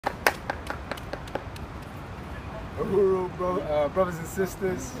Uhuru, brothers and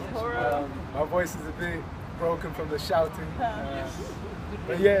sisters. My voice is a bit broken from the shouting.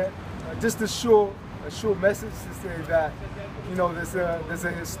 But yeah, just a short message to say that, you know, there's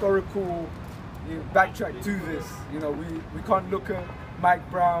a historical backtrack to this. You know, we can't look at Mike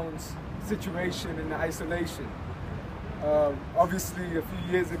Brown's situation in isolation. Obviously, a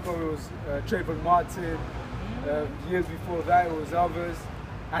few years ago it was Trayvon Martin. Years before that it was others,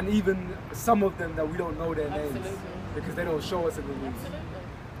 and even some of them that we don't know their names because they don't show us in the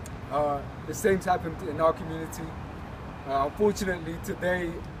news. The same's happened in our community. Unfortunately,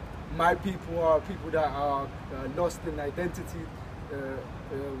 today my people are people that are lost in identity.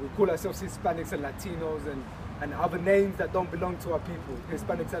 We call ourselves Hispanics and Latinos and other names that don't belong to our people.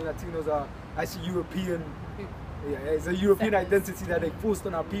 Hispanics and Latinos are actually European. Yeah, it's a European identity that they forced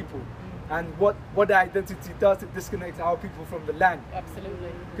on our people. And what the identity does, it disconnects our people from the land.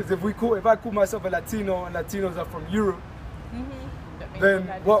 Absolutely. Because if I call myself a Latino and Latinos are from Europe, then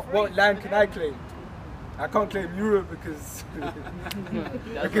what land can I claim? I can't claim Europe because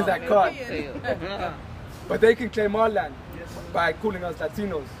because I can't. But they can claim our land by calling us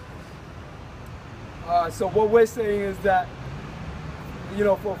Latinos. So what we're saying is that, you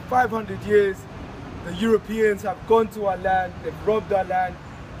know, for 500 years, the Europeans have gone to our land, they've robbed our land,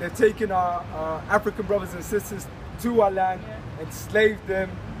 they've taken our African brothers and sisters to our land, enslaved them.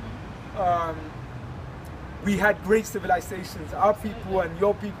 We had great civilizations. Our people and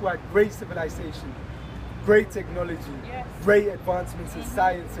your people had great civilization, great technology, great advancements in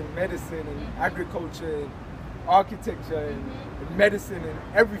science and medicine and agriculture and architecture and medicine and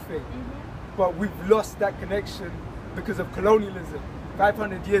everything. But we've lost that connection because of colonialism.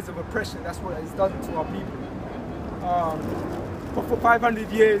 500 years of oppression, that's what it's done to our people. But for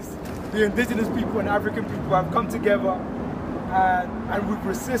 500 years, the indigenous people and African people have come together and we've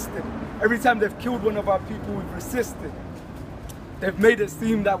resisted. Every time they've killed one of our people, we've resisted. They've made it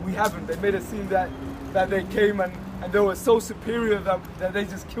seem that we haven't. They've made it seem that they came and they were so superior that they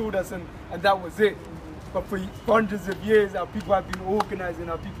just killed us and that was it. But for hundreds of years, our people have been organizing,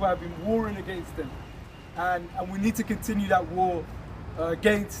 our people have been warring against them. And we need to continue that war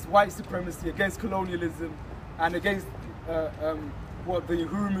against white supremacy, against colonialism, and against what the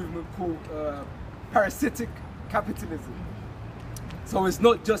Uhuru movement called parasitic capitalism. So it's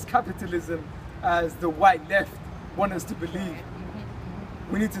not just capitalism as the white left want us to believe.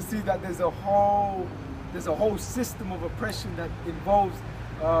 We need to see that there's a whole system of oppression that involves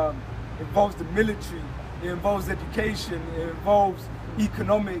the military, it involves education, it involves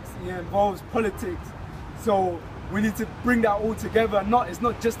economics, it involves politics. So we need to bring that all together. It's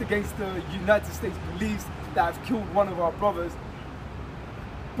not just against the United States police that have killed one of our brothers,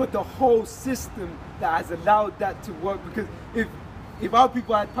 but the whole system that has allowed that to work. Because if our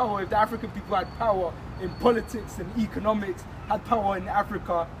people had power, if the African people had power in politics and economics, had power in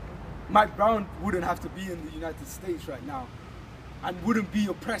Africa, Mike Brown wouldn't have to be in the United States right now and wouldn't be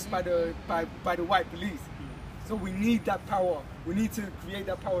oppressed by the white police. So we need that power. We need to create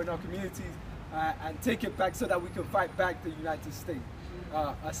that power in our communities and take it back so that we can fight back the United States,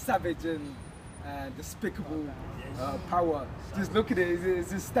 a savage and despicable power. Just look at it.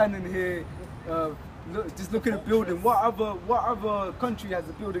 It's just standing here. Just look at a building. What other country has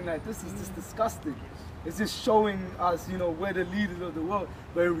a building like this? Is just disgusting. It's just showing us, you know, we're the leaders of the world,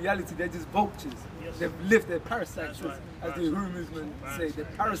 but in reality they're just vultures. They're parasites, as the Uhuru movement say. They're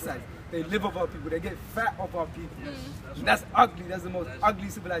parasites. They live off our people. They get fat off our people. And that's ugly. That's the most ugly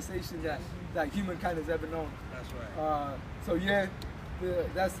civilization that humankind has ever known. That's right. So yeah,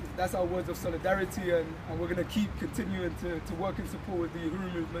 that's our words of solidarity, and we're gonna keep continuing to work in support with the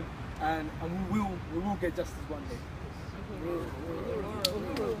Uhuru movement, and we will get justice one day.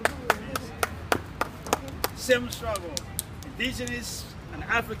 Same struggle. Indigenous and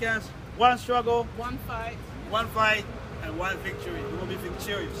Africans, one struggle, one fight, and one victory. We're gonna be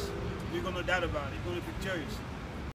victorious. We're gonna doubt about it. We're gonna be victorious.